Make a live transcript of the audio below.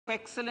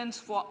Excellence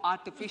for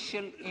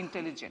Artificial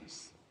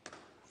Intelligence.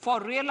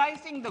 For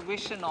realizing the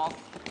vision of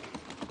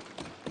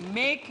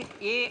Make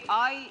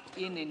AI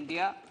in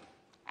India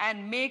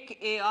and Make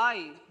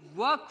AI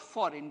Work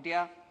for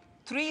India,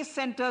 3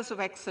 centers of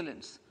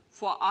excellence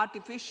for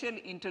artificial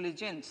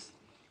intelligence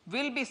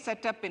will be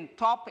set up in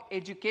top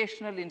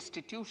educational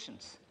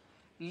institutions.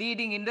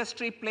 Leading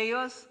industry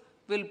players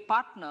will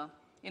partner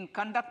in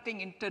conducting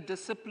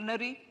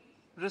interdisciplinary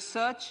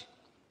research,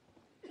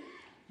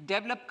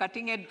 develop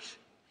cutting-edge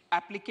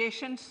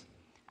applications,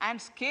 and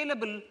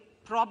scalable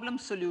problem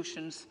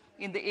solutions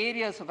in the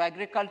areas of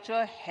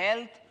agriculture,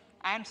 health,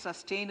 and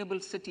sustainable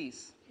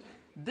cities.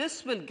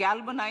 This will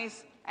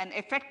galvanize an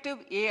effective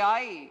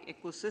AI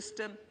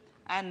ecosystem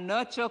and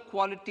nurture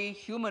quality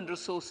human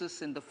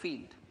resources in the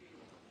field.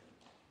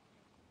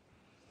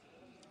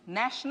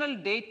 National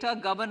Data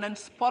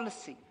Governance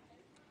Policy.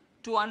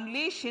 To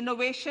unleash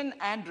innovation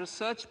and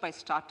research by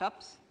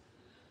startups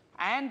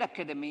and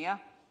academia,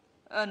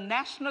 a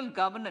national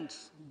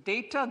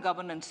data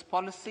governance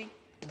policy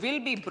will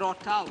be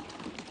brought out.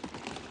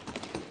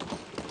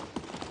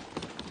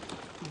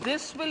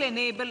 This will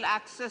enable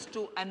access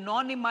to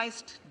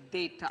anonymized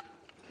data.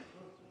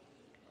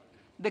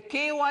 The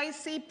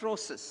KYC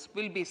process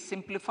will be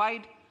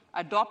simplified,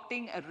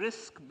 adopting a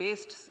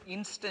risk-based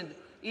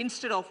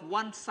instead of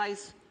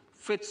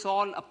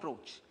one-size-fits-all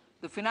approach.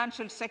 The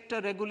financial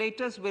sector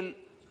regulators will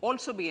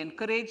also be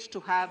encouraged to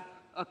have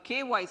a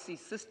KYC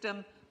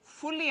system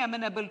fully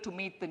amenable to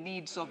meet the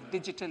needs of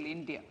digital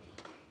India.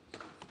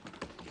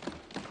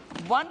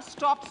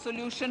 One-stop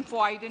solution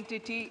for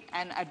identity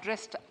and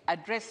address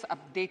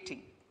updating.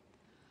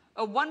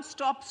 A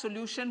one-stop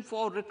solution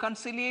for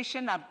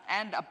reconciliation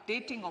and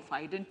updating of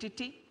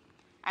identity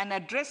and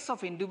address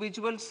of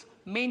individuals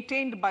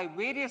maintained by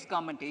various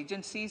government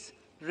agencies,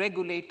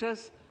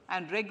 regulators,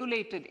 and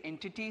regulated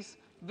entities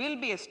will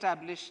be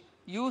established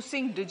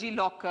using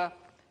DigiLocker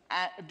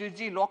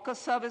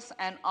service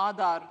and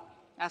Aadhaar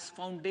as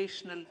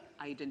foundational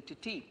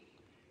identity.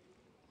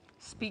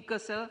 Speaker,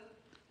 sir,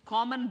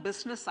 common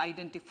business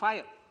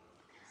identifier.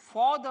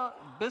 For the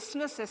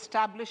business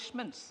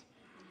establishments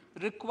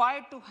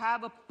required to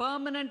have a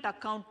permanent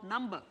account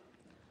number,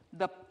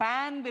 the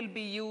PAN will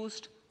be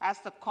used as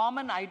the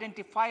common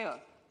identifier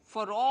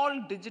for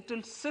all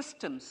digital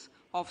systems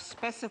of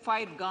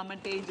specified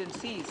government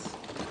agencies.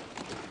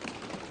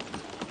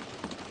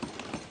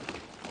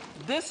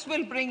 This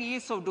will bring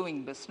ease of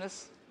doing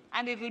business,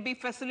 and it will be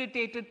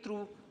facilitated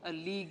through a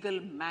legal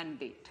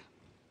mandate.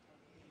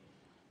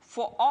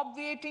 For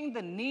obviating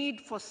the need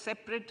for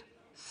separate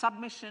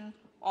submission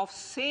of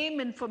same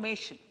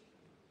information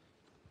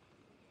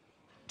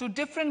to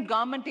different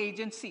government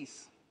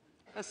agencies,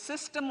 a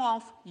system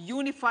of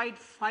unified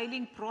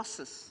filing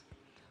process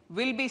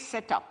will be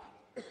set up.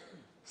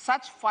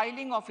 Such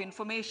filing of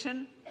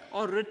information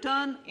or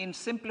return in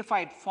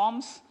simplified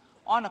forms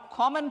on a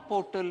common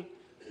portal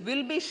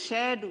will be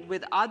shared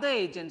with other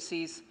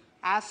agencies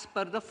as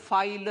per the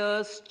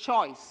filer's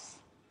choice.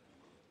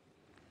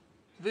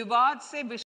 Vivad se